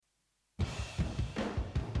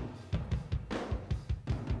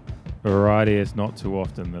Alrighty, it's not too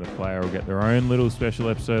often that a player will get their own little special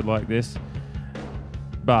episode like this,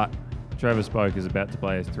 but Travis Boak is about to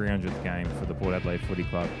play his 300th game for the Port Adelaide Footy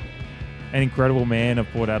Club. An incredible man of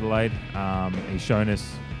Port Adelaide. He's shown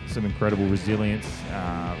us some incredible resilience,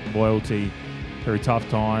 loyalty through tough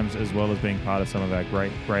times, as well as being part of some of our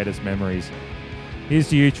greatest memories. Here's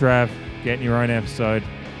to you, Trav. Getting your own episode.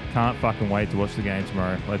 Can't fucking wait to watch the game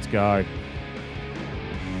tomorrow. Let's go.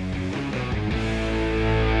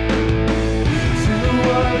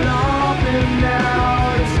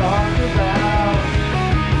 Now to talk about.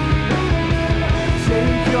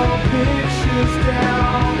 Take your pictures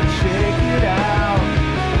down and check it out.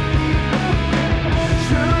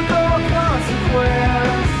 Truth or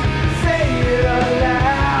consequence, say it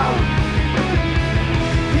aloud.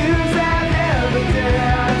 Use that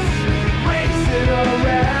evidence, race it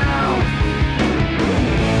around.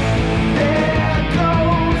 There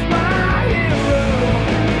goes my hero.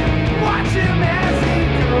 Watch him as he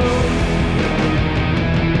goes.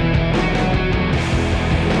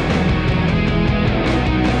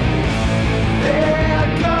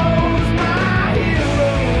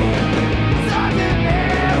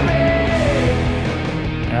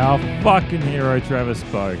 Our fucking hero, Travis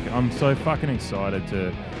Boak. I'm so fucking excited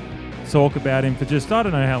to talk about him for just, I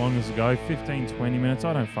don't know how long this ago, 15, 20 minutes,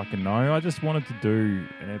 I don't fucking know. I just wanted to do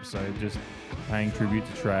an episode just paying tribute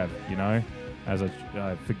to Trav, you know, as I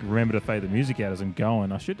remember to fade the music out as I'm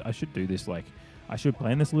going. I should do this, like, I should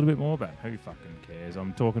plan this a little bit more, but who fucking cares?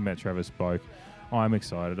 I'm talking about Travis Boak. I'm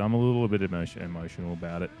excited. I'm a little bit emotional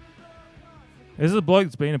about it. This is a bloke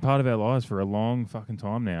that's been a part of our lives for a long fucking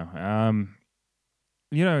time now.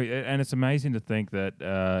 You know, and it's amazing to think that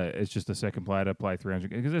it's just the second player to play 300,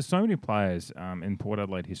 because there's so many players in Port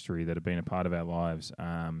Adelaide history that have been a part of our lives.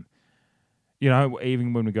 You know,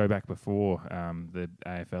 even when we go back before the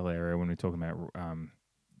AFL era, when we're talking about,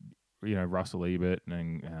 you know, Russell Ebert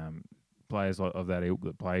and players of that ilk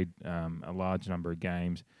that played a large number of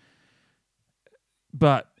games.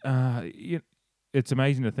 But it's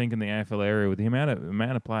amazing to think in the AFL area, with the amount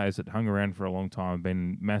of players that hung around for a long time, have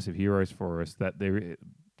been massive heroes for us, that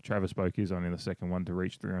Travis Boak is only the second one to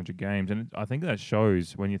reach 300 games. And I think that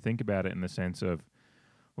shows when you think about it in the sense of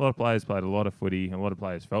a lot of players played a lot of footy, a lot of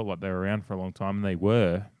players felt like they were around for a long time, and they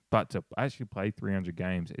were, but to actually play 300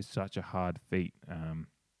 games is such a hard feat.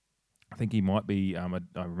 I think he might be, I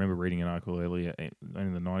remember reading an article earlier,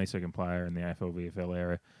 only the 92nd player in the AFL VFL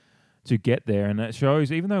era to get there, and that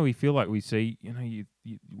shows. Even though we feel like we see, you know,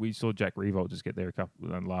 we saw Jack Revolt just get there a couple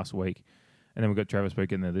last week, and then we got Travis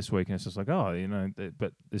Boak in there this week, and it's just like, oh, you know,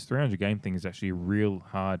 but this 300 game thing is actually a real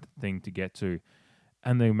hard thing to get to.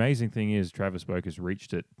 And the amazing thing is, Travis Boak has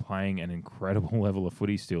reached it playing an incredible level of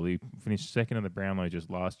footy still. He finished second in the Brownlow just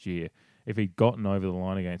last year. If he'd gotten over the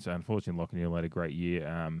line against, unfortunately, Lockyer had a great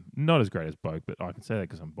year. Not as great as Boak, but I can say that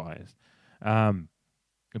because I'm biased.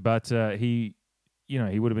 But he, you know,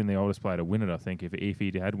 he would have been the oldest player to win it, I think, if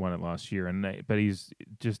he'd had won it last year. But he's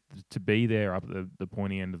just to be there up at the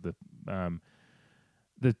pointy end of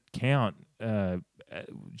the count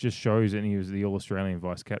just shows. And he was the All-Australian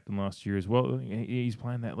vice captain last year as well. He's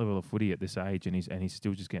playing that level of footy at this age, and he's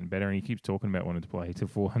still just getting better. And he keeps talking about wanting to play to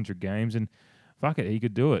 400 games, and fuck it, he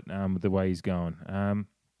could do it with the way he's going.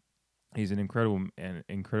 He's an incredible man, an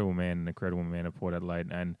incredible man of Port Adelaide,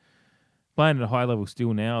 and playing at a high level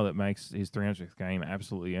still now that makes his 300th game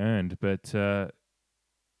absolutely earned. But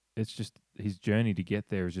it's just his journey to get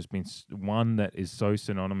there has just been one that is so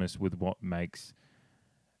synonymous with what makes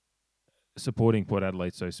supporting Port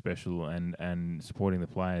Adelaide so special, and supporting the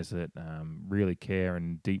players that really care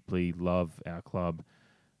and deeply love our club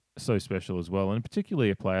so special as well. And particularly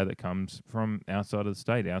a player that comes from outside of the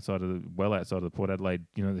state, outside of the Port Adelaide,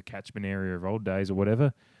 you know, the catchment area of old days or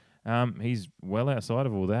whatever. He's well outside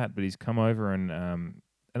of all that, but he's come over, and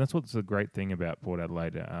that's what's the great thing about Port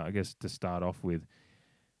Adelaide, I guess, to start off with,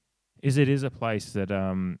 is it is a place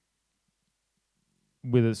that,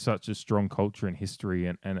 with such a strong culture and history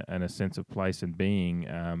and a sense of place and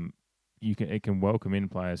being, it can welcome in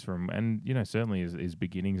players from, and, you know, certainly his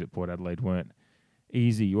beginnings at Port Adelaide weren't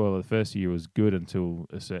easy. Well, the first year was good until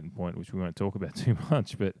a certain point, which we won't talk about too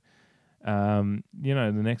much, but, you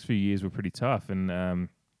know, the next few years were pretty tough, and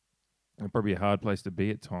probably a hard place to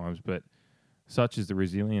be at times, but such is the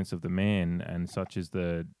resilience of the man, and such is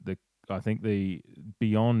the I think the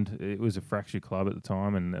beyond, it was a fractured club at the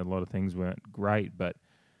time, and a lot of things weren't great, but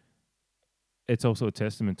it's also a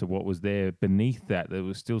testament to what was there beneath that. There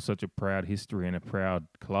was still such a proud history and a proud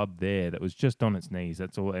club there that was just on its knees.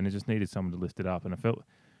 That's all, and it just needed someone to lift it up. And I felt,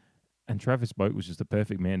 and Travis Boak was just the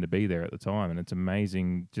perfect man to be there at the time. And it's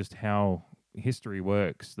amazing just how history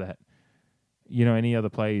works. That, any other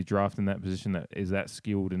player you draft in that position that is that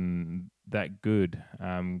skilled and that good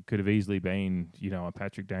could have easily been, a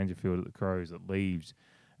Patrick Dangerfield at the Crows that leaves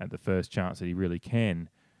at the first chance that he really can.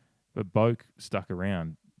 But Boak stuck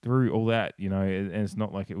around through all that, and it's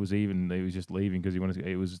not like it was just leaving because he wanted to.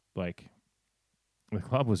 It was like the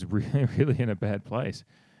club was really, really in a bad place.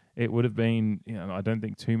 It would have been, I don't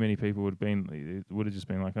think too many people would have been. It would have just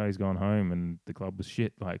been like, oh, he's gone home, and the club was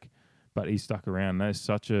shit. But he stuck around. That's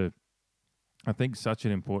such an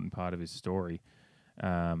important part of his story,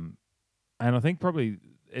 and I think probably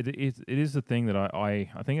it is the thing that I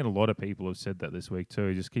think a lot of people have said that this week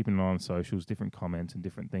too. Just keeping an eye on socials, different comments, and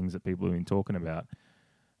different things that people have been talking about,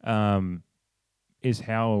 is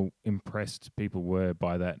how impressed people were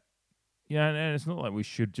by that. And it's not like we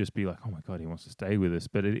should just be like, oh my God, he wants to stay with us.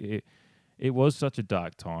 But it was such a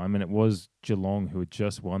dark time, and it was Geelong who had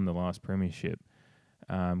just won the last premiership.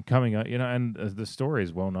 Coming up, and the story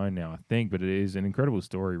is well known now, I think, but it is an incredible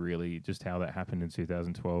story, really, just how that happened in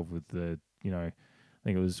 2012 with the, I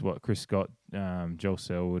think it was Chris Scott, Joel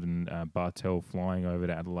Selwood, and Bartel flying over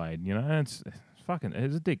to Adelaide. And it's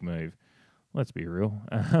a dick move. Let's be real.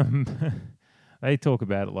 They talk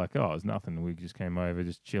about it like, oh, it's nothing. We just came over,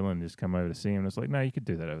 just chilling, just come over to see him. And it's like, no, you could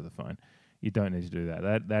do that over the phone. You don't need to do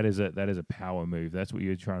that. That is a power move. That's what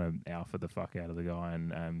you're trying to alpha the fuck out of the guy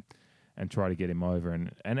and try to get him over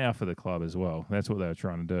and alpha the club as well. That's what they were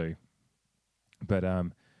trying to do. But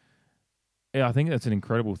I think that's an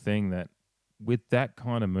incredible thing that with that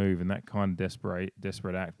kind of move and that kind of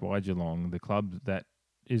desperate act by Geelong, the club that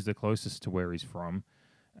is the closest to where he's from,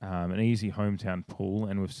 an easy hometown pull,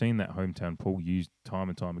 and we've seen that hometown pull used time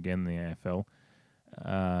and time again in the AFL,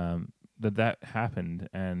 that happened,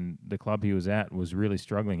 and the club he was at was really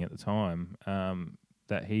struggling at the time,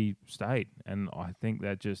 that he stayed. And I think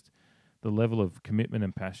that just the level of commitment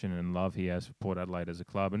and passion and love he has for Port Adelaide as a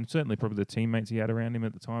club, and certainly probably the teammates he had around him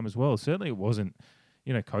at the time as well. Certainly it wasn't,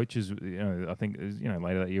 coaches, I think,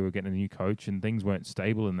 later that year we were getting a new coach and things weren't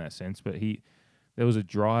stable in that sense, but there was a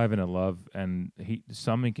drive and a love, and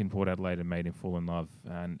something in Port Adelaide had made him fall in love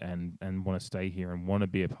and want to stay here and want to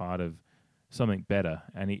be a part of something better.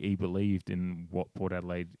 And he believed in what Port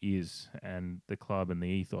Adelaide is and the club and the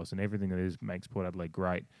ethos and everything that makes Port Adelaide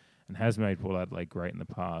great and has made Port Adelaide great in the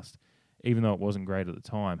past. Even though it wasn't great at the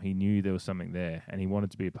time, he knew there was something there and he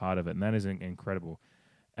wanted to be a part of it, and that is incredible.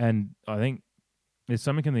 And I think there's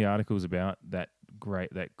something in the articles about that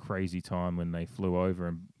crazy time when they flew over,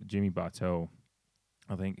 and Jimmy Bartel,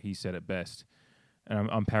 I think he said it best, and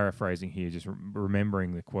I'm paraphrasing here, just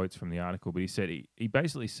remembering the quotes from the article, but he said he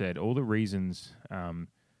basically said all the reasons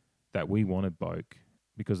that we wanted Boak,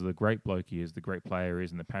 because of the great bloke he is, the great player he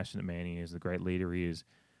is, and the passionate man he is, the great leader he is,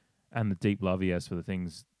 and the deep love he has for the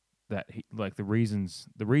things that the reasons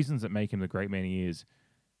that make him the great man he is,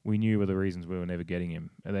 we knew were the reasons we were never getting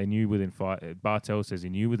him. And they knew Bartel says he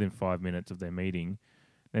knew within 5 minutes of their meeting,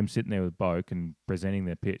 them sitting there with Boak and presenting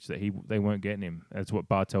their pitch, that they weren't getting him. That's what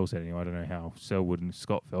Bartel said. I don't know how Selwood and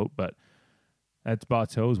Scott felt, but that's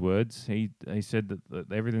Bartel's words. He said that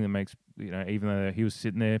everything that makes, even though he was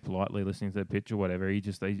sitting there politely listening to the pitch or whatever, he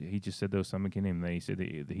just said there was something in him that he said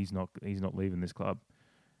that he's not leaving this club.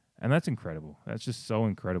 And that's incredible. That's just so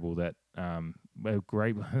incredible that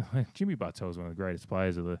great. Jimmy Bartel is one of the greatest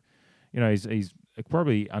players of the. He's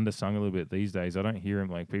probably undersung a little bit these days. I don't hear him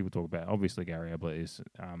like people talk about. Obviously, Gary Ablett is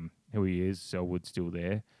who he is. Selwood's still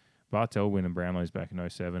there. Bartel winning Brownlow's back in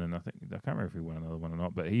 07, and I can't remember if he won another one or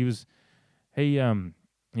not. But he was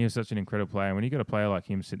such an incredible player. And when you got a player like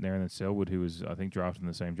him sitting there, and then Selwood, who was I think drafted in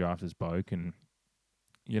the same draft as Boak, and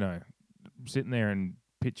sitting there and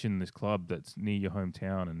pitching this club that's near your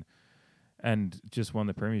hometown and just won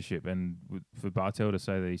the premiership, and for Bartel to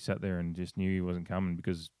say that he sat there and just knew he wasn't coming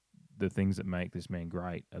because the things that make this man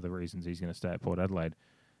great are the reasons he's going to stay at Port Adelaide,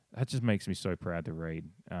 that just makes me so proud to read,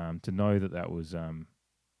 to know that was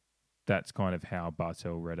that's kind of how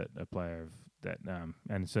Bartel read it, a player of that,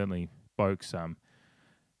 and certainly Boak's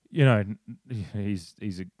he's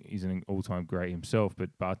an all-time great himself, but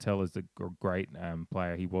Bartel is the great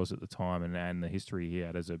player he was at the time, and the history he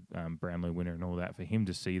had as a Brownlow winner and all that. For him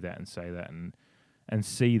to see that and say that and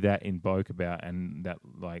see that in Boak about, and that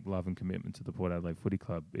love and commitment to the Port Adelaide Footy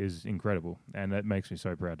Club is incredible, and that makes me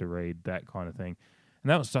so proud to read that kind of thing. And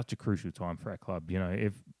that was such a crucial time for our club.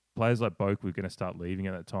 If players like Boak were going to start leaving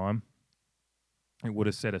at that time, it would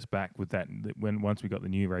have set us back with that once we got the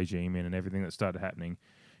new regime in and everything that started happening.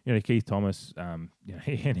 Keith Thomas, and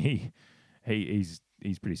he's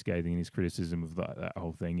pretty scathing in his criticism of that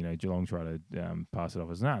whole thing. Geelong tried to pass it off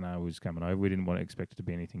as, no, we was coming over. We didn't want to expect it to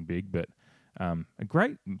be anything big, but A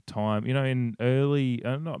great time, in early,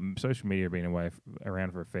 not social media had been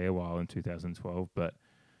around for a fair while in 2012, but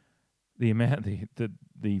the amount,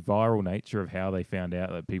 the viral nature of how they found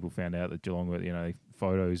out that people found out that Geelong were,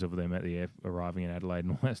 photos of them at the arriving in Adelaide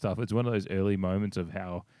and all that stuff. It's one of those early moments of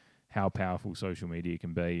how powerful social media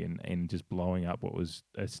can be, and just blowing up what was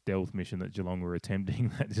a stealth mission that Geelong were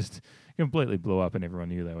attempting that just completely blew up and everyone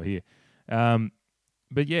knew they were here.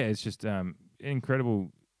 But yeah, it's just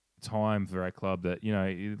incredible time for our club that,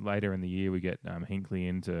 later in the year we get Hinkley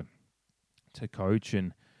in to coach,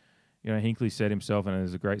 and Hinkley said himself, and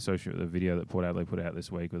there's a great the video that Port Adelaide put out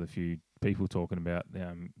this week with a few people talking about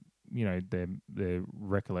their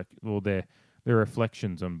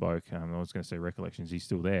reflections on Boak. I was going to say recollections, he's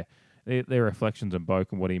still there. Their reflections on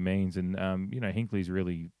Boak and what he means, and Hinkley's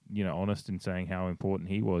really honest in saying how important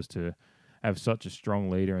he was to have such a strong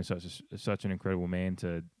leader and such an incredible man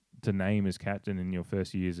to name as captain in your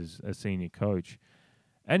first years as senior coach.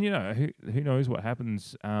 And who knows what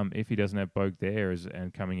happens if he doesn't have Boak there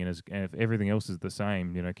and coming in and if everything else is the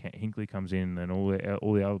same. Hinkley comes in and all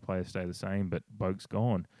the other players stay the same, but Boak's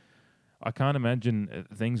gone. I can't imagine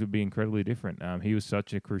things would be incredibly different. He was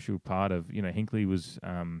such a crucial part of Hinkley was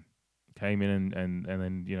came in and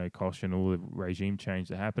then Kosh and all the regime change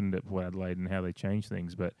that happened at Port Adelaide and how they changed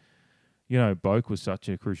things, but Boak was such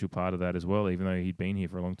a crucial part of that as well. Even though he'd been here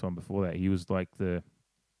for a long time before that, he was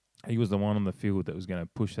the one on the field that was going to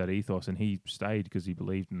push that ethos, and he stayed because he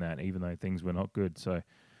believed in that, even though things were not good. So,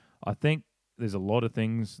 I think there's a lot of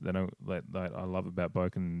things that I love about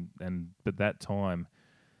Boak, but that time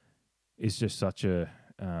is just such a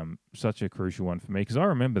crucial one for me, because I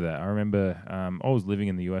remember that. I remember I was living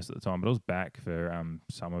in the US at the time, but I was back for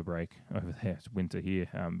summer break over there. It's winter here,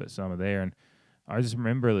 but summer there, and I just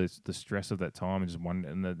remember the stress of that time and just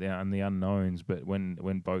and the unknowns. But when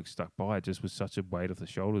Boak stuck by, it just was such a weight off the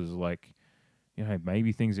shoulders. Like,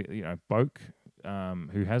 maybe things, Boak,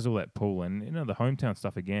 who has all that pull, and the hometown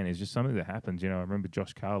stuff again is just something that happens. I remember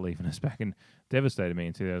Josh Carr leaving us back and devastated me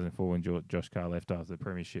in 2004 when Josh Carr left after the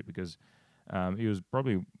premiership, because he was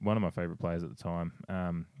probably one of my favourite players at the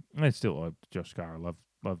time. I still loved Josh Carr. I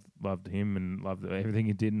loved him and loved everything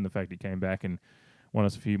he did, and the fact he came back and won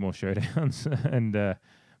us a few more showdowns. And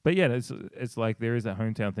but yeah, it's like there is that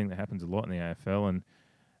hometown thing that happens a lot in the AFL,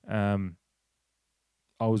 and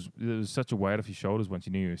it was such a weight off your shoulders once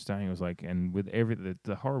you knew you were staying. It was like, and with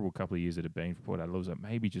the horrible couple of years that had been for Port Adelaide, it was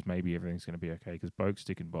like maybe everything's going to be okay because Boak's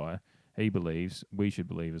sticking by. He believes, we should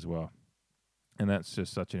believe as well, and that's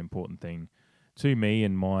just such an important thing to me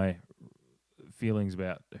and my feelings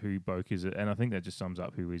about who Boak is, and I think that just sums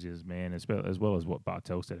up who he is as a man, as well as what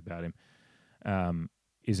Bartel said about him.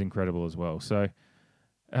 Is incredible as well. So,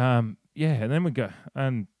 and then we go,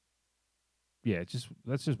 and that's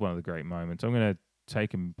just one of the great moments. I'm going to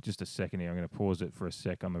take him just a second here. I'm going to pause it for a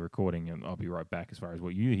sec on the recording, and I'll be right back as far as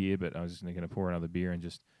what you hear. But I was just going to pour another beer and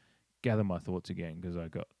just gather my thoughts again, because I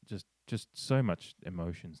got just so much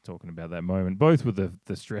emotions talking about that moment, both with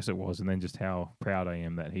the stress it was, and then just how proud I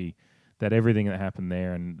am that everything that happened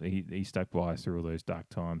there, and he stuck by us through all those dark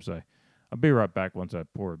times. So I'll be right back once I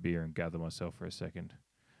pour a beer and gather myself for a second.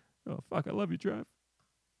 Oh, fuck, I love you, Trav.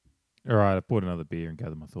 All right, I poured another beer and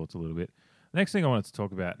gathered my thoughts a little bit. The next thing I wanted to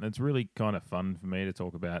talk about, and it's really kind of fun for me to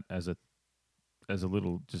talk about as a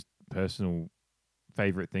little just personal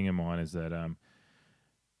favourite thing of mine, is that,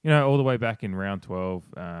 all the way back in round 12,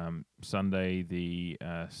 Sunday, the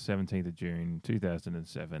 17th of June,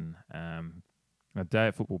 2007, a day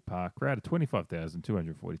at Football Park, crowd of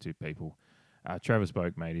 25,242 people. Travis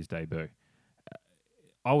Boak made his debut.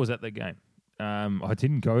 I was at that game. I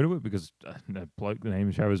didn't go to it because a bloke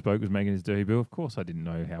named Travis Boak was making his debut. Of course, I didn't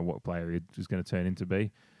know what player he was going to turn into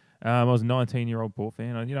be. I was a 19-year-old Port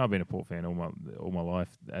fan. I've been a Port fan all my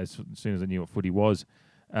life as soon as I knew what footy was.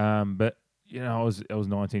 But I was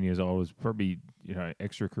 19 years old. I was probably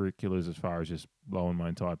extracurriculars as far as just blowing my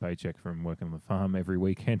entire paycheck from working on the farm every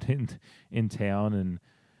weekend in town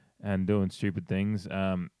and doing stupid things.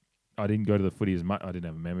 I didn't go to the footy as much. I didn't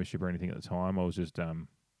have a membership or anything at the time. I was just a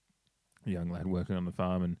young lad working on the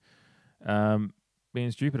farm and being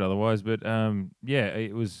stupid otherwise. But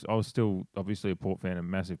it was. I was still obviously a Port fan, a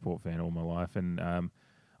massive Port fan all my life, and I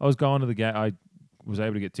was going to the game. I was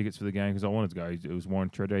able to get tickets for the game because I wanted to go. It was Warren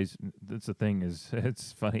Treaderay's. That's the thing, is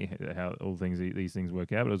it's funny how all these things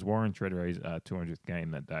work out. But it was Warren Treaderay's 200th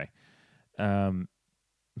game that day.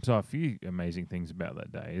 So a few amazing things about that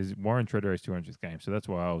day is Warren Treaderay's 200th game. So that's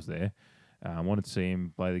why I was there. Wanted to see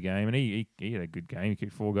him play the game, and he had a good game. He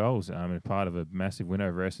kicked 4 goals and part of a massive win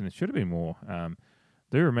over Essendon. It should have been more.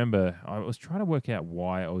 Do remember, I was trying to work out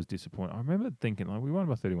why I was disappointed. I remember thinking, we won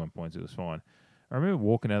by 31 points. It was fine. I remember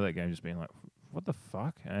walking out of that game just being like, what the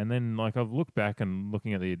fuck? And then, like, I've looked back and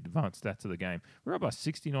looking at the advanced stats of the game. We're up by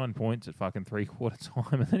 69 points at fucking three-quarter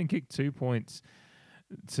time and then kicked 2 points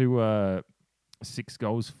to 6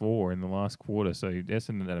 goals for in the last quarter. So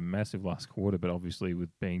Essendon had a massive last quarter, but obviously with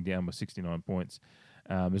being down by 69 points.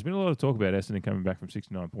 There's been a lot of talk about Essendon coming back from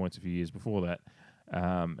 69 points a few years before that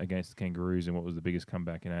against the Kangaroos and what was the biggest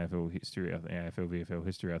comeback in AFL history, AFL VFL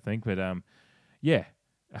history, I think. But yeah,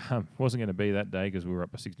 wasn't going to be that day because we were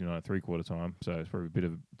up by 69 at three-quarter time, so it's probably a bit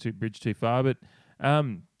of a bridge too far. But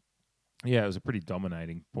yeah, it was a pretty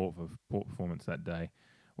dominating Port performance that day.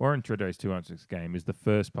 Warren Treadway's 200th game is the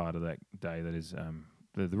first part of that day. That is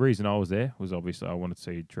the reason I was there was obviously I wanted to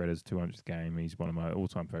see Treader's 200th game. He's one of my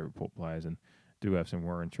all-time favourite Port players, and do have some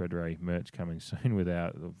Warren Treadway merch coming soon.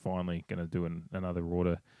 Without finally going to do another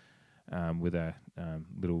order with our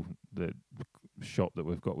the shop that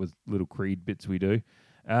we've got with little Creed bits we do.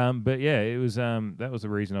 But yeah, it was that was the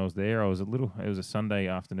reason I was there. It was a Sunday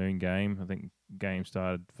afternoon game. I think game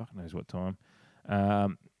started fuck knows what time.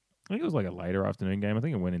 I think it was like a later afternoon game. I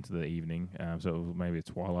think it went into the evening, so it was maybe a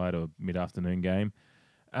twilight or mid-afternoon game.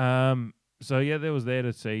 So yeah, there was there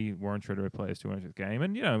to see Warren Treadway play his 200th game,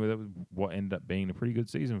 and that was what ended up being a pretty good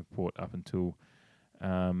season for Port up until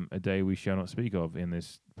a day we shall not speak of in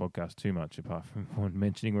this podcast too much, apart from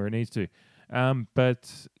mentioning where it needs to.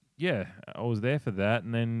 But yeah, I was there for that,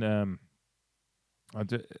 and then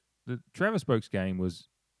the Travis Boak's game was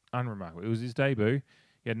unremarkable. It was his debut.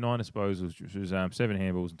 He had 9 disposals, which was 7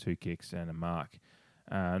 handballs and 2 kicks and a mark.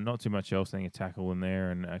 Not too much else. I think a tackle in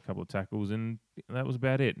there and a couple of tackles, and that was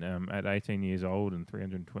about it. At 18 years old and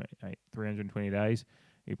 320 days,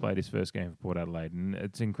 he played his first game for Port Adelaide. And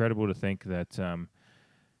it's incredible to think that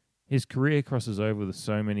his career crosses over with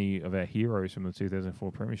so many of our heroes from the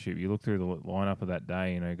 2004 Premiership. You look through the lineup of that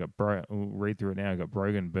day, you got we'll read through it now. You got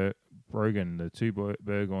Brogan, the 2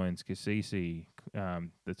 Burgoynes, Cassisi,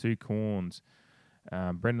 the 2 Corns,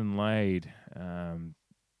 Brendan Lade,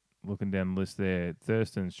 looking down the list there,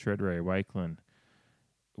 Thurston, Treadway, Wakeland,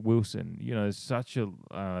 Wilson. There's such a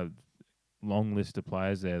long list of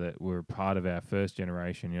players there that were part of our first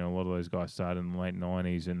generation. A lot of those guys started in the late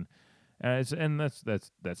 90s, and that's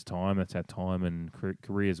time. That's how time and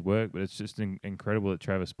careers work. But it's just incredible that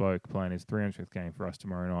Travis Boak, playing his 300th game for us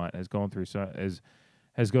tomorrow night, has gone through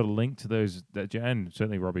has got a link to those and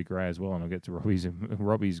certainly Robbie Gray as well. And I'll get to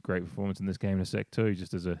Robbie's great performance in this game in a sec too,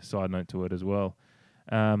 just as a side note to it as well.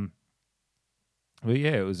 But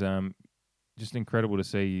yeah, it was just incredible to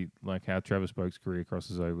see like how Travis Boak's career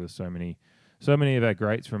crosses over with so many of our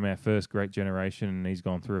greats from our first great generation, and he's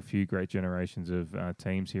gone through a few great generations of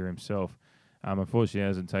teams here himself. Unfortunately, he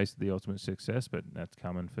hasn't tasted the ultimate success, but that's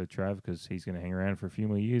coming for Trav because he's going to hang around for a few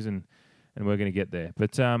more years, and we're going to get there.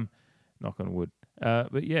 But knock on wood.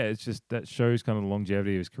 But yeah, it's just that shows kind of the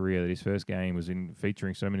longevity of his career, that his first game was in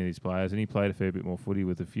featuring so many of these players, and he played a fair bit more footy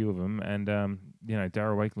with a few of them. And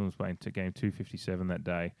Darryl Wakeland was playing game 257 that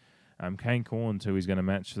day. Kane Corns, who he's going to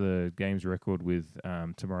match the game's record with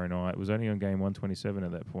tomorrow night, was only on game 127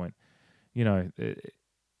 at that point.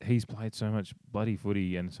 He's played so much bloody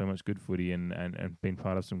footy and so much good footy and been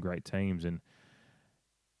part of some great teams. And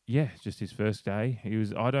yeah, just his first day.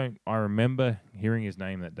 I remember hearing his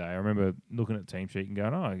name that day. I remember looking at the team sheet and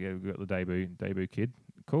going, oh, yeah, we've got the debut kid.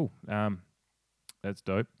 Cool. That's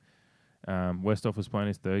dope. Westhoff was playing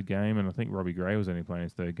his 3rd game, and I think Robbie Gray was only playing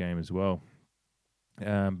his 3rd game as well.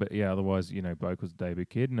 But yeah, otherwise, Boak was the debut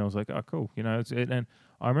kid, and I was like, oh, cool. It's it. And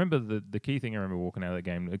I remember the key thing I remember walking out of that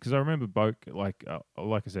game, because I remember Boak, like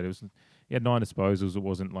I said, he had 9 disposals. It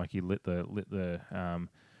wasn't like he lit the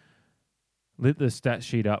stat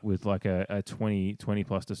sheet up with like a 20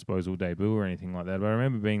 plus disposal debut or anything like that. But I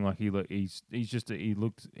remember being like, he looked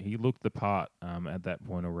the part at that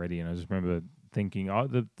point already, and I just remember thinking,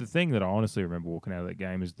 the thing that I honestly remember walking out of that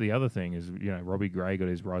game is the other thing is, Robbie Gray got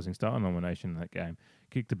his Rising Star nomination in that game,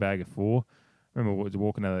 kicked a bag of 4. I remember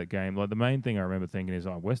walking out of that game. Like the main thing I remember thinking is,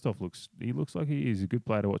 Westhoff looks like he's a good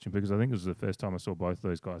player to watch him, because I think it was the first time I saw both of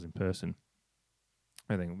those guys in person.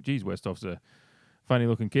 I think, geez, Westhoff's a funny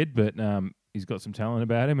looking kid, but he's got some talent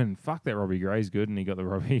about him, and fuck that Robbie Gray's good, and he got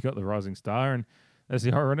the Rising Star. And that's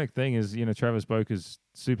the ironic thing is, Travis Boak has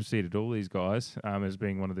superseded all these guys as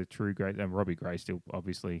being one of the true great. Robbie Gray still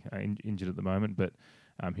obviously injured at the moment, but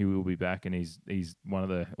he will be back, and he's one of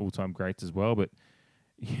the all-time greats as well. But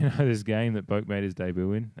this game that Boak made his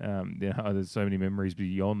debut in, there's so many memories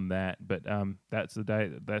beyond that. But that's the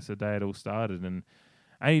day it all started, and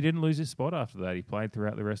he didn't lose his spot after that. He played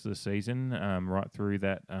throughout the rest of the season, right through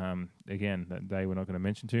that. Again, that day we're not going to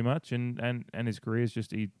mention too much, and his career is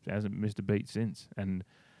just, he hasn't missed a beat since. And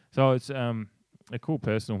so it's a cool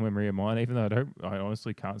personal memory of mine, even though I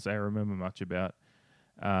honestly can't say I remember much about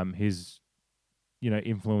his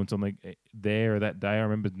influence on there or that day. I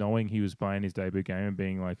remember knowing he was playing his debut game and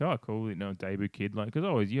being like, oh, cool, debut kid. Like,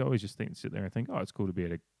 because you always just sit there and think, oh, it's cool to be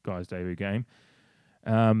at a guy's debut game.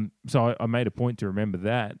 So I made a point to remember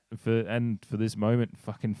that for this moment,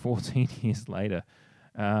 fucking 14 years later,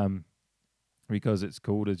 because it's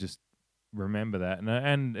cool to just remember that.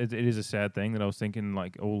 And it is a sad thing that I was thinking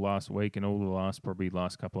like all last week and all the probably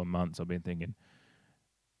last couple of months, I've been thinking,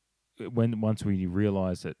 once we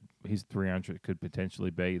realised that his 300 could potentially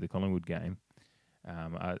be the Collingwood game,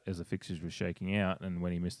 as the fixtures were shaking out, and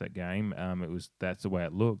when he missed that game, that's the way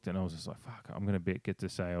it looked, and I was just like, fuck, I'm going to get to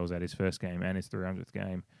say I was at his first game and his 300th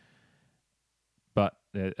game. But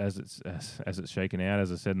as it's shaken out,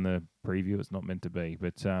 as I said in the preview, it's not meant to be.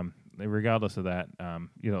 But regardless of that,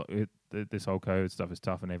 this whole COVID stuff is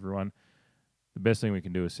tough on everyone. The best thing we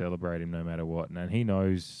can do is celebrate him no matter what. And he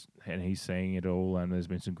knows, and he's seeing it all. And there's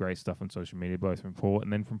been some great stuff on social media, both from Port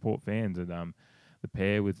and then from Port fans. And the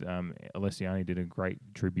pair with Alessiani did a great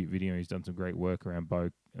tribute video. He's done some great work around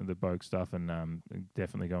the Boak stuff. And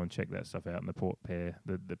definitely go and check that stuff out in the Port pair,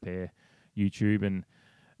 the pair YouTube. And,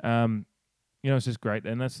 it's just great.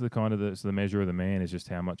 And that's the measure of the man, is just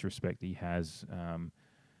how much respect he has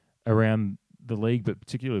around the league, but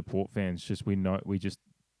particularly Port fans.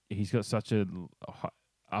 He's got such a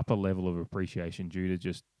upper level of appreciation due to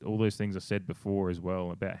just all those things I said before as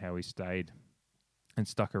well about how he stayed and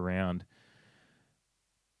stuck around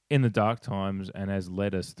in the dark times and has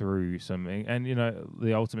led us through some. And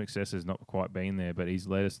the ultimate success has not quite been there, but he's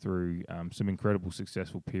led us through some incredible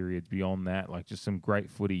successful periods beyond that, like just some great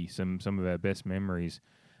footy, some of our best memories.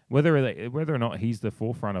 Whether or not he's the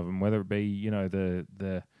forefront of them, whether it be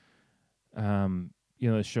the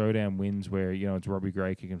showdown wins where, it's Robbie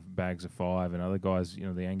Gray kicking bags of 5 and other guys,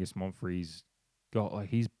 the Angus Montfrey's got, like,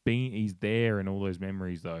 he's there in all those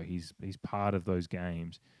memories though. He's part of those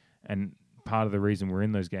games, and part of the reason we're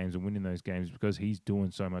in those games and winning those games is because he's doing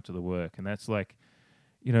so much of the work. And that's like,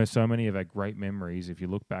 so many of our great memories, if you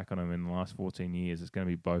look back on them in the last 14 years, it's going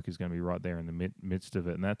to be Boak is going to be right there in the midst of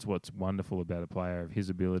it. And that's what's wonderful about a player, of his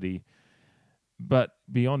ability. But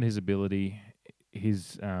beyond his ability,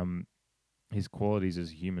 his qualities as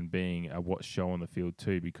a human being are what show on the field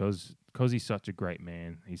too, because he's such a great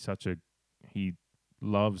man. He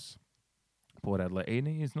loves Port Adelaide,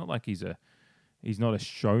 and it's not like he's not a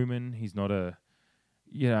showman. He's not a,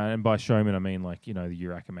 and by showman I mean like, the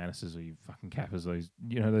Uracomanises or you fucking Kappas,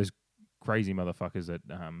 those crazy motherfuckers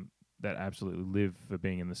that absolutely live for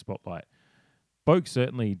being in the spotlight. Boak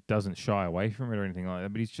certainly doesn't shy away from it or anything like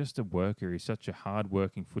that, but he's just a worker. He's such a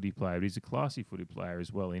hard-working footy player, but he's a classy footy player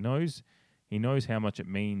as well. He knows how much it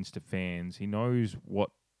means to fans. He knows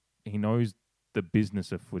the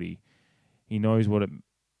business of footy. He knows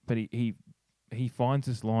but he finds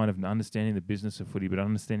this line of understanding the business of footy, but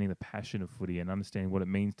understanding the passion of footy and understanding what it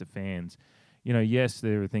means to fans. Yes,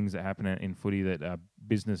 there are things that happen in footy that are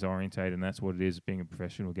business orientated, and that's what it is, being a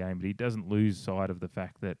professional game. But he doesn't lose sight of the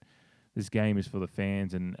fact that this game is for the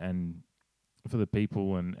fans and for the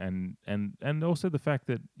people, and also the fact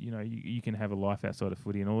that you can have a life outside of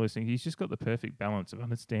footy and all those things. He's just got the perfect balance of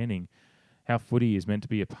understanding how footy is meant to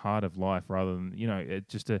be a part of life, rather than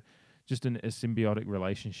just a symbiotic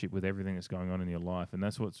relationship with everything that's going on in your life. And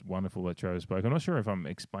that's what's wonderful about Travis Boak. I'm not sure if I'm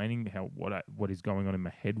explaining what is going on in my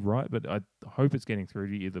head right, but I hope it's getting through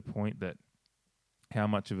to you the point that how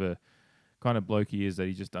much of a kind of bloke he is, that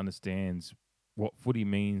he just understands what footy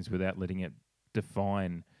means without letting it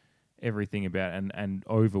define everything about and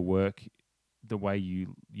overwork the way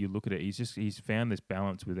you look at it. He's found this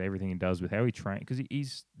balance with everything he does, with how he trains, because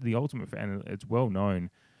he's the ultimate fan. It's well known,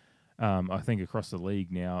 I think, across the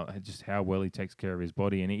league now, just how well he takes care of his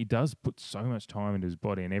body, and he does put so much time into his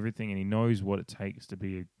body and everything, and he knows what it takes to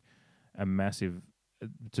be a massive,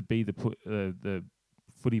 to be the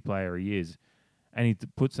footy player he is. And he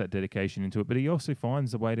puts that dedication into it, but he also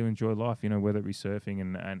finds the way to enjoy life, whether it be surfing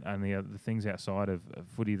and the other things outside of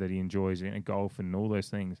footy that he enjoys, golf and all those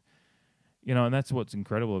things. And that's what's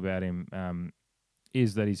incredible about him,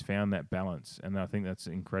 is that he's found that balance. And I think that's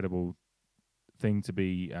an incredible thing to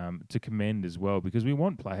be, to commend as well, because we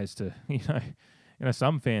want players to,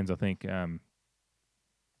 some fans, I think,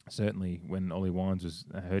 certainly when Ollie Wines was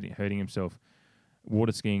hurting himself,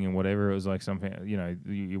 water skiing and whatever, it was like something,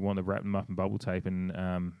 you want to wrap them up in bubble tape and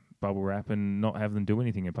bubble wrap and not have them do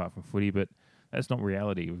anything apart from footy, but that's not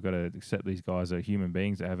reality. We've got to accept these guys are human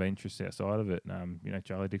beings that have interests outside of it.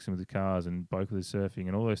 Charlie Dixon with the cars and Boak with his surfing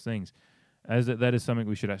and all those things. That is something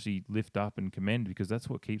we should actually lift up and commend, because that's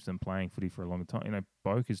what keeps them playing footy for a long time.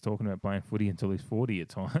 Boak is talking about playing footy until he's 40 at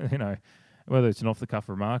time, whether it's an off-the-cuff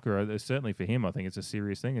remark or certainly for him, I think it's a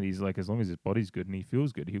serious thing. And he's like, as long as his body's good and he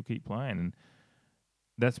feels good, he'll keep playing. And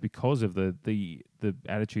that's because of the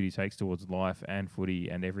attitude he takes towards life and footy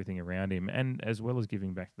and everything around him, and as well as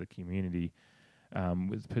giving back to the community.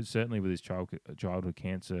 Certainly with his childhood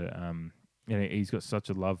cancer, he's got such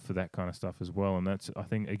a love for that kind of stuff as well. And that's, I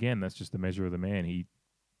think, again, that's just the measure of the man. He,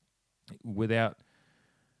 without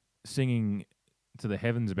singing to the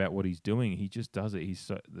heavens about what he's doing, he just does it.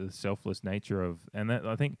 He's the selfless nature of, and that,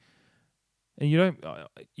 I think, and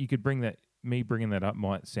you could bring that. Me bringing that up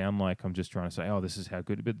might sound like I'm just trying to say, oh, this is how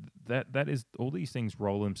good, but that is, all these things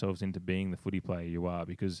roll themselves into being the footy player you are,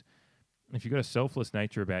 because if you've got a selfless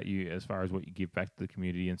nature about you as far as what you give back to the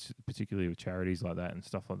community, and particularly with charities like that and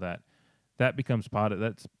stuff like that, that becomes part of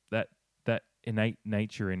that innate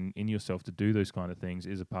nature in yourself to do those kind of things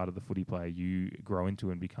is a part of the footy player you grow into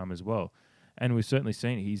and become as well. And we've certainly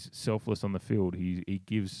seen he's selfless on the field. He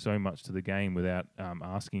gives so much to the game without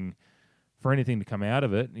asking for anything to come out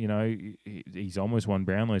of it. He's almost won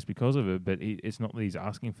Brownlows because of it, but it's not that he's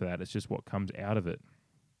asking for that. It's just what comes out of it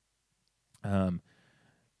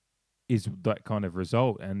is that kind of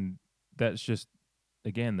result. And that's just,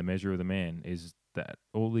 again, the measure of the man, is that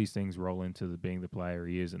all these things roll into being the player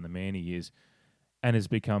he is and the man he is, and has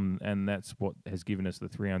become, and that's what has given us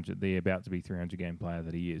the about to be 300 game player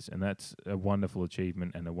that he is. And that's a wonderful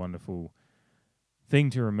achievement and a wonderful thing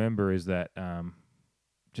to remember, is that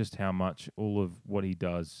just how much all of what he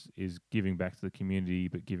does is giving back to the community,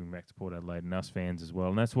 but giving back to Port Adelaide and us fans as well.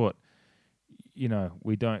 And that's what, we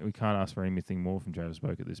can't ask for anything more from Travis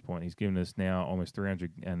Boak at this point. He's given us now almost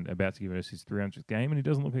 300 and about to give us his 300th game, and he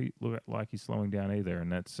doesn't look like he's slowing down either. And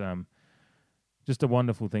that's just a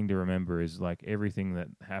wonderful thing to remember, is like everything that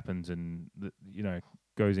happens and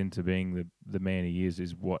goes into being the man he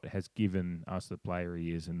is what has given us the player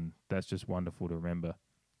he is, and that's just wonderful to remember.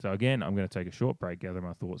 So again, I'm going to take a short break, gather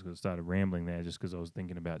my thoughts, because I started rambling there just because I was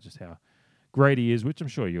thinking about just how great he is, which I'm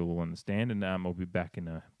sure you'll all understand, and I'll be back in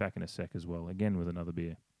a sec as well, again with another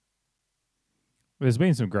beer. There's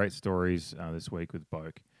been some great stories this week with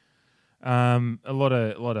Boak. A lot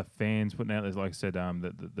of fans putting out there, like I said,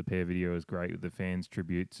 the pair video is great with the fans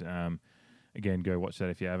tributes. Again, go watch that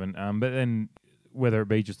if you haven't. But then whether it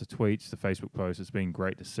be just the tweets, the Facebook posts, it's been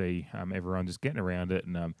great to see everyone just getting around it,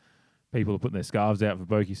 and people are putting their scarves out for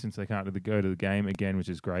Boakey since they can't go to the game again, which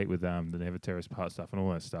is great with the Never Tear Us Apart stuff and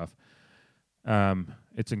all that stuff.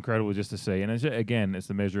 It's incredible just to see. And it's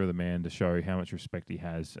the measure of the man to show how much respect he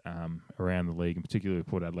has around the league, and particularly with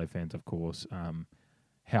Port Adelaide fans, of course,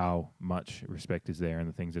 how much respect is there and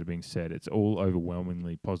the things that are being said. It's all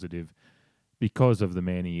overwhelmingly positive because of the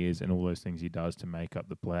man he is and all those things he does to make up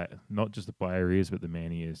the player, not just the player he is, but the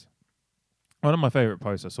man he is. One of my favourite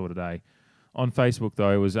posts I saw today on Facebook,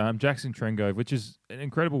 though, was Jackson Trengove, which is an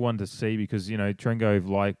incredible one to see because, Trengove,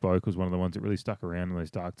 like Boak, was one of the ones that really stuck around in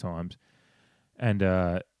those dark times and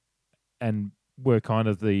were kind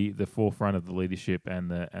of the forefront of the leadership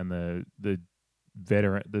and the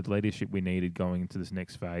veteran, the leadership we needed going into this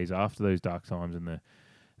next phase after those dark times in the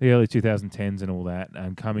early 2010s and all that,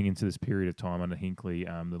 and coming into this period of time under Hinkley,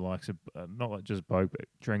 the likes of, not like just Boak, but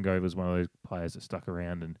Trengove was one of those players that stuck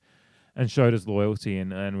around and showed his loyalty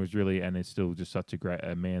and was really, and is still just such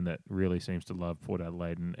a man that really seems to love Port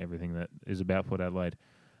Adelaide and everything that is about Port Adelaide.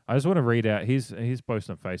 I just want to read out his post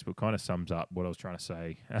on Facebook, kind of sums up what I was trying to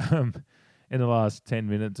say in the last 10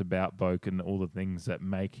 minutes about Boak and all the things that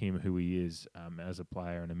make him who he is as a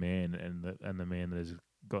player and a man, and the man that has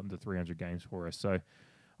gotten to 300 games for us. So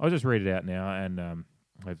I'll just read it out now, and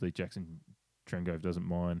hopefully Jackson Trengove doesn't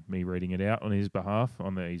mind me reading it out on his behalf.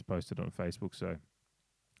 He's posted it on Facebook, so...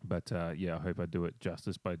 But, I hope I do it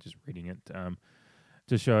justice by just reading it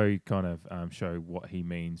to show what he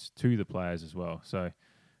means to the players as well. So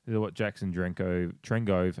this is what Jackson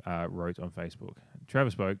Trengove wrote on Facebook.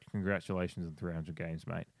 Travis Boak, congratulations on 300 games,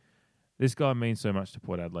 mate. This guy means so much to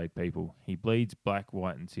Port Adelaide people. He bleeds black,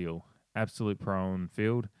 white and teal. Absolute pro on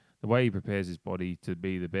field. The way he prepares his body to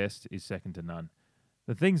be the best is second to none.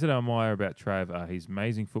 The things that I admire about Trav are his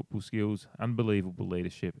amazing football skills, unbelievable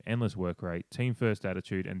leadership, endless work rate, team-first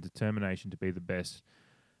attitude, and determination to be the best.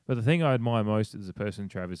 But the thing I admire most is the person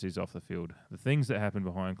Travis is off the field, the things that happen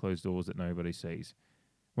behind closed doors that nobody sees.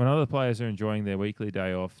 When other players are enjoying their weekly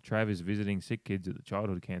day off, Trav is visiting sick kids at the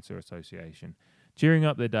Childhood Cancer Association, cheering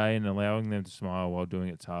up their day and allowing them to smile while doing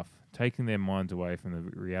it tough, taking their minds away from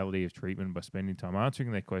the reality of treatment by spending time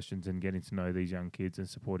answering their questions and getting to know these young kids and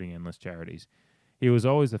supporting endless charities. He was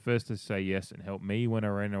always the first to say yes and help me when I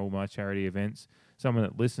ran all my charity events, someone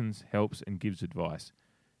that listens, helps, and gives advice.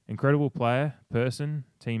 Incredible player, person,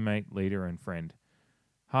 teammate, leader, and friend.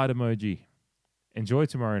 Heart emoji. Enjoy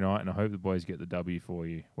tomorrow night, and I hope the boys get the W for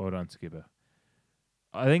you. Well done, Skipper.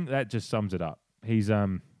 I think that just sums it up. He's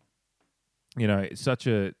it's such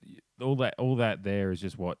a all that there is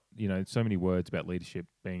just what so many words about leadership,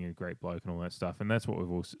 being a great bloke, and all that stuff, and that's what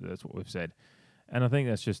we've said, and I think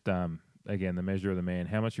that's just again the measure of the man,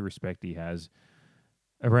 how much respect he has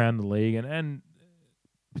around the league, and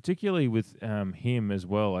particularly with him as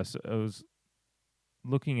well. I was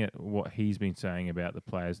looking at what he's been saying about the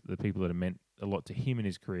players, the people that have meant a lot to him in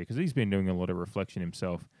his career, because he's been doing a lot of reflection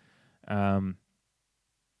himself, and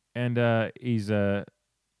he's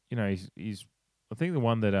I think the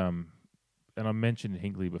one that and I mentioned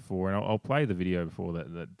Hinkley before, and I'll play the video before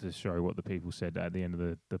that to show what the people said at the end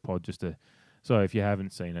of the pod, so if you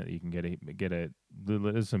haven't seen it, you can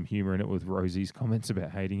there's some humour in it with Rosie's comments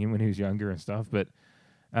about hating him when he was younger and stuff. But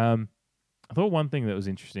I thought one thing that was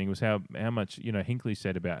interesting was how much Hinkley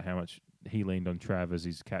said about how much he leaned on Trav as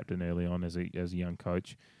his captain early on as a young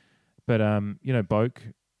coach. But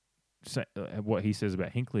Boak, what he says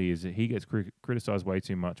about Hinkley is that he gets criticised way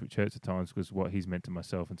too much, which hurts at times because what he's meant to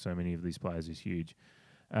myself and so many of these players is huge.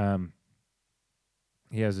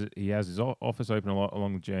 He has his office open a lot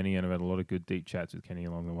along the journey, and I've had a lot of good deep chats with Kenny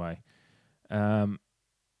along the way.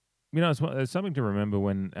 It's something to remember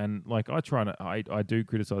I do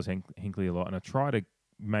criticise Hinkley a lot, and I try to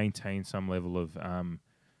maintain some level of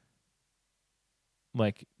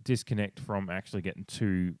disconnect from actually getting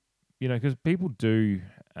too, because people do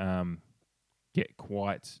get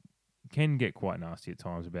quite nasty at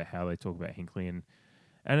times about how they talk about Hinkley,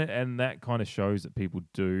 and that kind of shows that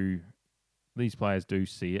these players do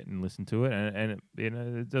see it and listen to it, and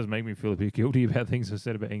it does make me feel a bit guilty about things I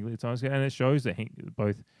said about Hinkley at times, and it shows that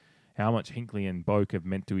both how much Hinkley and Boak have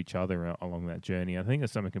meant to each other along that journey. I think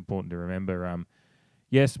that's something important to remember.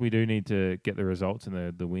 Yes, we do need to get the results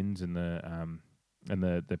and the wins and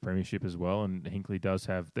the premiership as well, and Hinkley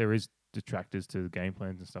there is detractors to the game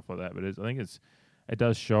plans and stuff like that, but I think it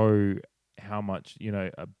does show how much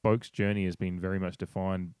Boak's journey has been very much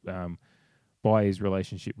defined by his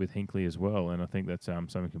relationship with Hinkley as well, and I think that's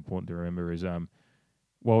something important to remember is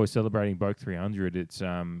while we're celebrating Boak 300, it's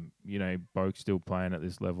Boak still playing at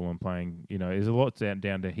this level and playing. There's a lot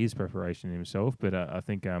down to his preparation himself, but I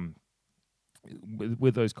think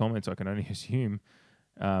with those comments, I can only assume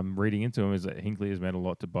reading into him is that Hinkley has meant a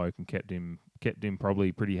lot to Boak and kept him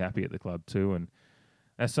probably pretty happy at the club too, and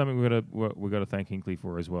that's something we've got to thank Hinkley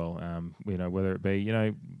for as well. Whether it be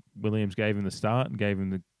Williams gave him the start and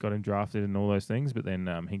got him drafted and all those things, but then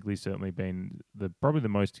Hinkley's certainly been probably the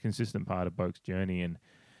most consistent part of Boak's journey and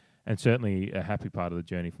certainly a happy part of the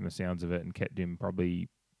journey from the sounds of it, and kept him probably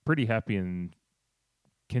pretty happy and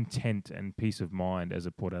content and peace of mind as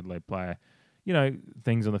a Port Adelaide player.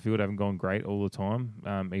 Things on the field haven't gone great all the time,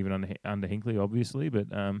 even under Hinkley, obviously, but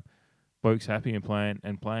Boak's happy and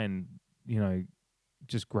playing,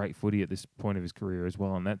 just great footy at this point of his career as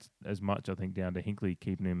well, and that's as much I think down to Hinkley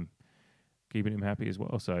keeping him happy as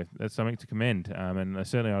well. So that's something to commend. And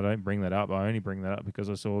certainly I don't bring that up. I only bring that up because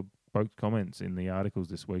I saw Boak's comments in the articles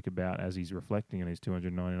this week about as he's reflecting on his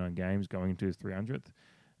 299 games going into his 300th.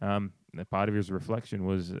 Part of his reflection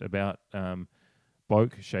was about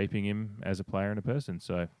Boak shaping him as a player and a person.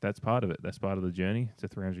 So that's part of it. That's part of the journey to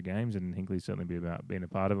 300 games, and Hinkley's certainly be about being a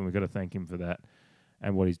part of it. And we've got to thank him for that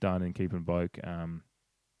and what he's done in keeping Boak.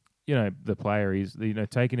 The player he's,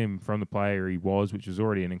 taking him from the player he was, which was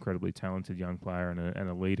already an incredibly talented young player and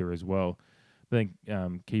a leader as well. I think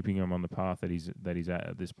keeping him on the path that he's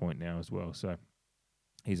at this point now as well. So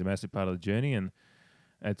he's a massive part of the journey, and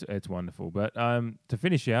it's wonderful. But to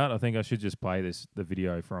finish out, I think I should just play the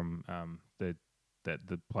video from the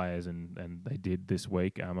players and they did this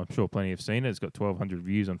week. I'm sure plenty have seen it. It's got 1,200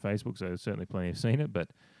 views on Facebook, so certainly plenty have seen it.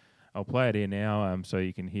 But I'll play it here now so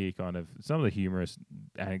you can hear kind of some of the humorous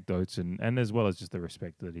anecdotes and as well as just the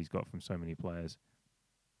respect that he's got from so many players.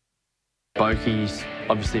 Boakie's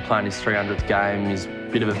obviously playing his 300th game. He's a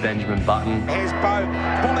bit of a Benjamin Button. Here's Boak,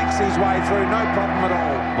 bullocks his way through, no problem at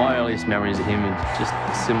all. My earliest memories of him are just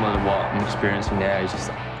similar to what I'm experiencing now. He's just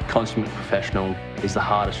a consummate professional. He's the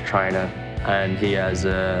hardest trainer, and he has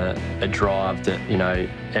a drive that,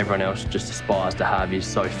 everyone else just aspires to have. He's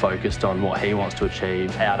so focused on what he wants to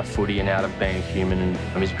achieve out of footy and out of being a human,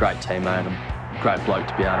 and he's a great teammate. A great bloke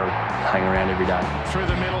to be able to hang around every day. Through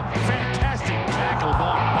the middle, fantastic tackle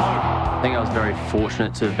by Boak. I think I was very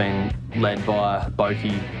fortunate to have been led by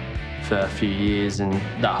Boakie for a few years, and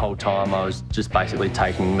that whole time I was just basically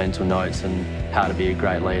taking mental notes on how to be a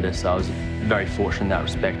great leader, so I was very fortunate in that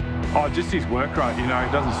respect. Oh, just his work rate, he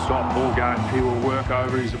doesn't stop all game. He will work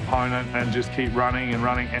over his opponent and just keep running,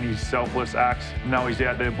 and his selfless acts. Now he's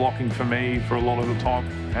out there blocking for me for a lot of the time,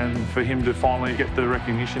 and for him to finally get the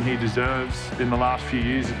recognition he deserves in the last few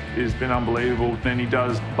years has been unbelievable. And he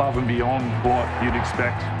does above and beyond what you'd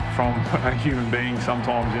expect from a human being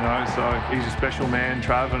sometimes, So he's a special man,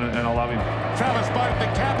 Trav, and I love him. Travis Boak, the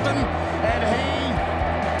captain, and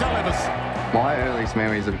he delivers. My earliest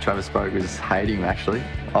memories of Travis Boak was hating him, actually.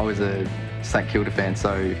 I was a St Kilda fan,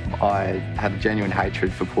 so I had a genuine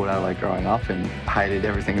hatred for Port Adelaide growing up and hated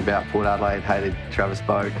everything about Port Adelaide, hated Travis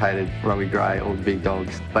Boak, hated Robbie Gray, all the big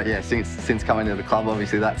dogs. But yeah, since coming to the club,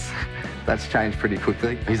 obviously that's changed pretty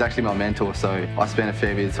quickly. He's actually my mentor, so I spent a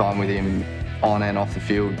fair bit of time with him on and off the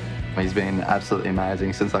field. He's been absolutely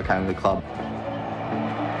amazing since I came to the club. Oh,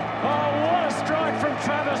 what a strike from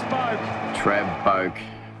Travis Boak. Trav Boak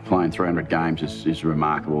playing 300 games is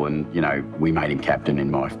remarkable, and we made him captain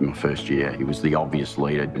in my first year. He was the obvious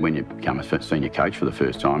leader. When you become a senior coach for the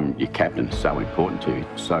first time, your captain is so important to you,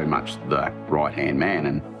 so much the right-hand man,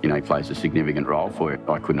 and he plays a significant role for it.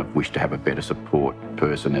 I couldn't have wished to have a better support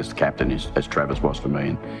person as captain as Travis was for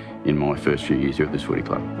me in my first few years here at this footy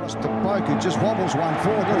club. Across to Boak, who just wobbles one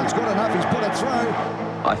forward, but it's good enough, he's put it through.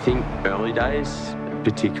 I think early days,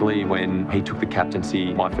 particularly when he took the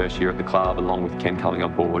captaincy my first year at the club along with Ken coming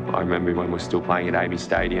on board. I remember when we were still playing at Amy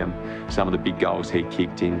Stadium, some of the big goals he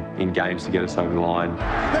kicked in games to get us over the line. The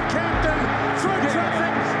captain through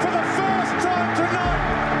traffic for the first time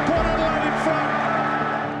tonight. Port Adelaide in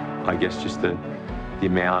front. I guess just the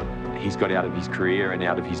amount he's got out of his career and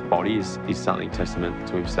out of his body is something testament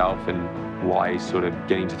to himself and why he's sort of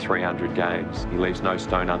getting to 300 games. He leaves no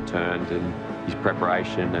stone unturned, and his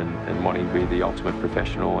preparation and wanting to be the ultimate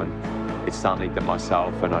professional, and it's something that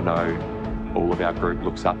myself and I know all of our group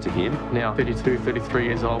looks up to him. Now 32, 33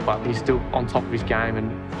 years old, but he's still on top of his game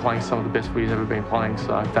and playing some of the best footy he's ever been playing,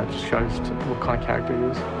 so that just shows what kind of character he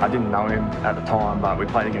is. I didn't know him at the time, but we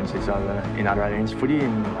played against each other in under 18s footy,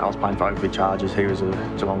 and I was playing for Oakley Chargers. He was a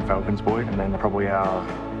Geelong Falcons boy, and then probably our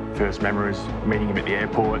first memory was meeting him at the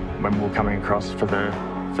airport when we were coming across for the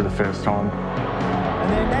first time.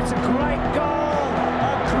 And then that's a great goal.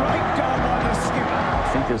 Great goal by the skipper. I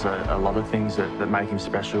think there's a lot of things that make him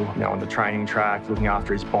special. On the training track, looking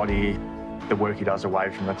after his body, the work he does away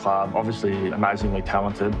from the club. Obviously amazingly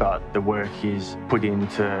talented, but the work he's put in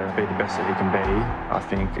to be the best that he can be, I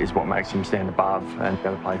think, is what makes him stand above and be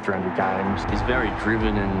able to play 300 games. He's very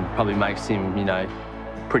driven and probably makes him,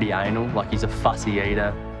 pretty anal. Like, he's a fussy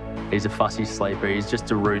eater. He's a fussy sleeper. He's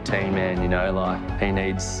just a routine man, he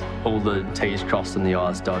needs all the T's crossed and the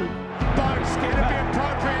I's dotted. Boak's going to be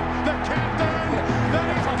appropriate. The captain,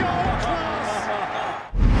 that is goal class.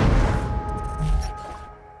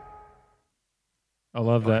 I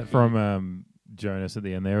love that from Jonas at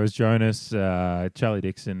the end. There was Jonas, Charlie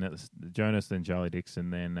Dixon, Jonas, then Charlie Dixon,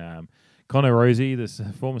 then Connor Rosie, this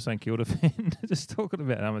former St Kilda fan, just talking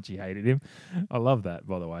about how much he hated him. I love that,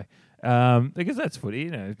 by the way, because that's footy.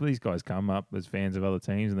 These guys come up as fans of other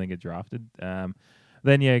teams and then get drafted.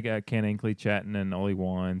 Then, Ken Inkley chatting and Ollie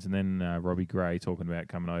Wines, and then Robbie Gray talking about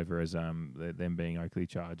coming over as them being Oakley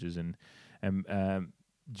Chargers and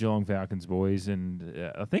Geelong Falcons boys.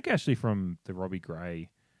 And I think actually from the Robbie Gray,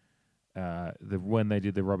 when they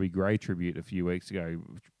did the Robbie Gray tribute a few weeks ago,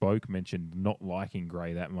 Boak mentioned not liking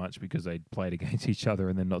Gray that much because they'd played against each other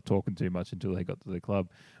and then not talking too much until they got to the club,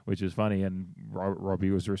 which was funny. And Robbie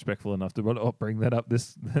was respectful enough to bring that up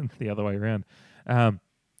the other way around.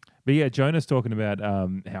 But yeah, Jonas talking about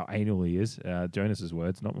how anal he is. Jonas's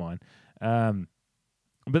words, not mine.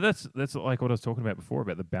 But that's like what I was talking about before,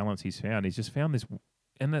 about the balance he's found. He's just found this,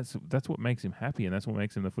 and that's what makes him happy, and that's what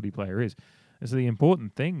makes him the footy player is. And so the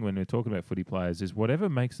important thing when we're talking about footy players is whatever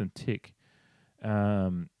makes them tick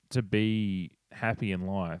to be happy in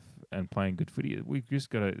life and playing good footy. We've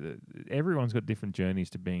just got to. Everyone's got different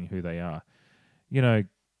journeys to being who they are.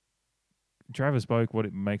 Travis Boak, what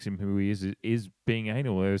it makes him who he is being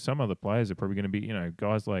anal. There's some other players are probably going to be,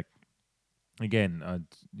 guys like, again,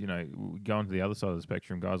 going to the other side of the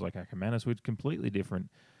spectrum, guys like Ackermanis with completely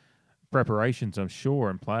different preparations, I'm sure,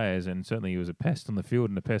 and players, and certainly he was a pest on the field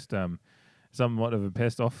and a pest, somewhat of a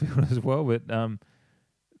pest off field as well. But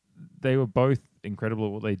they were both incredible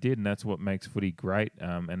at what they did, and that's what makes footy great,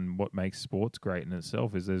 and what makes sports great in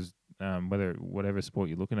itself is there's whatever sport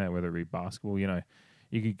you're looking at, whether it be basketball,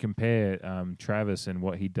 you could compare Travis and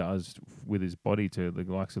what he does with his body to the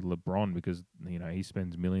likes of LeBron, because he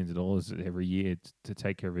spends millions of dollars every year to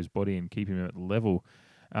take care of his body and keep him at the level.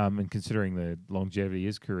 And considering the longevity of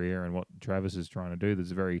his career and what Travis is trying to do,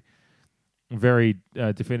 there's a very, very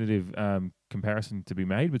definitive comparison to be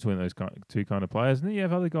made between those two kind of players. And then you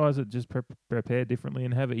have other guys that just prepare differently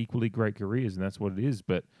and have equally great careers, and that's what it is.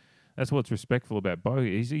 But that's what's respectful about Boak.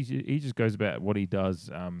 He just goes about what he does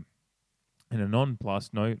in a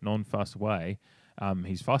non-fuss way.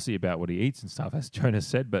 He's fussy about what he eats and stuff, as Jonas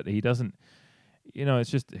said, but he doesn't. It's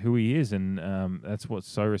just who he is, and that's what's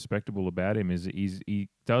so respectable about him. Is he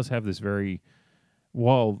does have this very.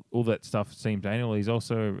 While all that stuff seems annual, he's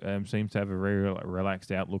also seems to have a very relaxed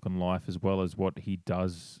outlook on life, as well as what he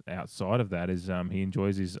does outside of that. Is he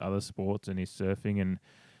enjoys his other sports and his surfing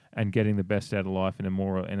and getting the best out of life in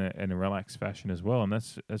a relaxed fashion as well. And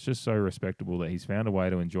that's just so respectable that he's found a way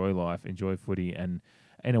to enjoy life, enjoy footy, and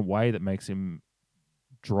in a way that makes him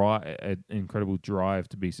an incredible drive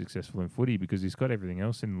to be successful in footy, because he's got everything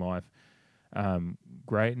else in life.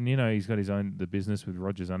 Great, and he's got the business with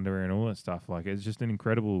Rogers Underwear and all that stuff. Like, it's just an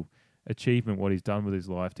incredible achievement what he's done with his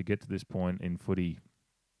life to get to this point in footy.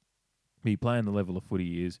 Be playing the level of footy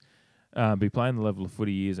he is,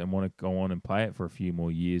 and want to go on and play it for a few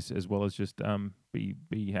more years, as well as just be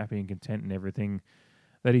happy and content in everything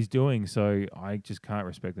that he's doing. So I just can't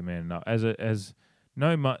respect the man enough. As a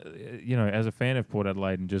fan of Port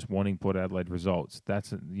Adelaide and just wanting Port Adelaide results,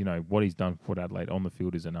 that's what he's done for Port Adelaide on the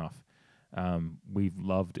field is enough. We've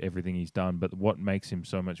loved everything he's done, but what makes him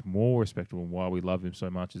so much more respectable and why we love him so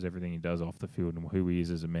much is everything he does off the field and who he is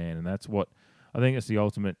as a man. And that's what I think it's the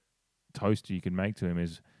ultimate toast you can make to him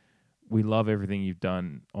is we love everything you've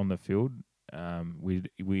done on the field.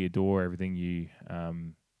 We adore everything you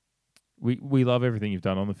we love everything you've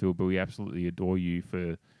done on the field, but we absolutely adore you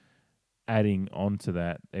for adding on to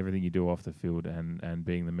that everything you do off the field and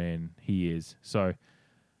being the man he is. So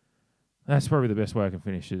that's probably the best way I can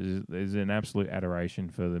finish. Is an absolute adoration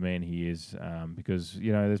for the man he is, because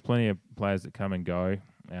there's plenty of players that come and go,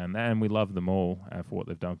 and we love them all for what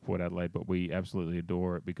they've done for Port Adelaide. But we absolutely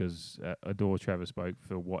adore it adore Travis Boak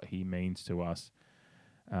for what he means to us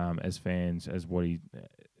as fans,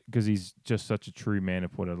 because he's just such a true man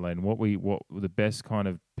of Port Adelaide, and what the best kind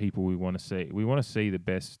of people we want to see. We want to see the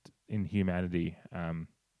best in humanity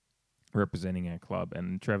representing our club,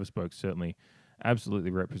 and Travis Boak certainly absolutely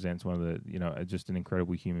represents one of the, just an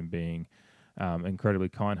incredible human being, incredibly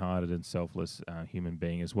kind-hearted and selfless human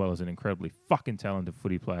being, as well as an incredibly fucking talented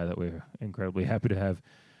footy player that we're incredibly happy to have,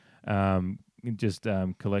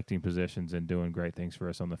 collecting possessions and doing great things for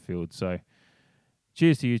us on the field. So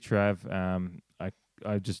cheers to you, Trav.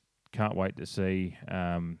 I just can't wait to see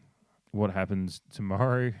what happens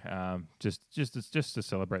tomorrow. Just to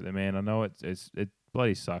celebrate the man. I know it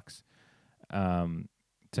bloody sucks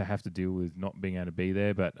to have to deal with not being able to be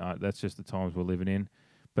there, but that's just the times we're living in.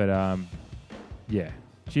 But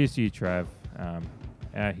cheers to you, Trav,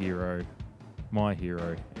 our hero, my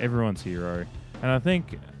hero, everyone's hero. And I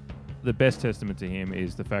think the best testament to him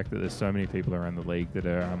is the fact that there's so many people around the league that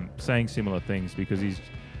are saying similar things, because he's,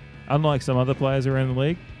 unlike some other players around the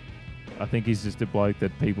league, I think he's just a bloke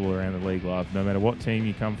that people around the league love. No matter what team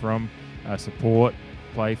you come from, support,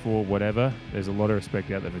 play for, whatever, there's a lot of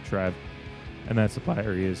respect out there for Trav. And that's the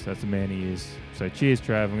player he is. That's the man he is. So cheers,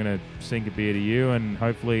 Trav. I'm going to sink a beer to you, and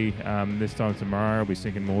hopefully this time tomorrow I'll be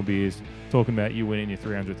sinking more beers talking about you winning your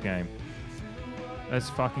 300th game.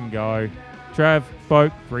 Let's fucking go. Trav,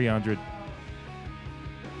 Boak, 300.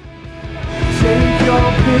 Take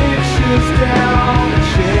your pictures down.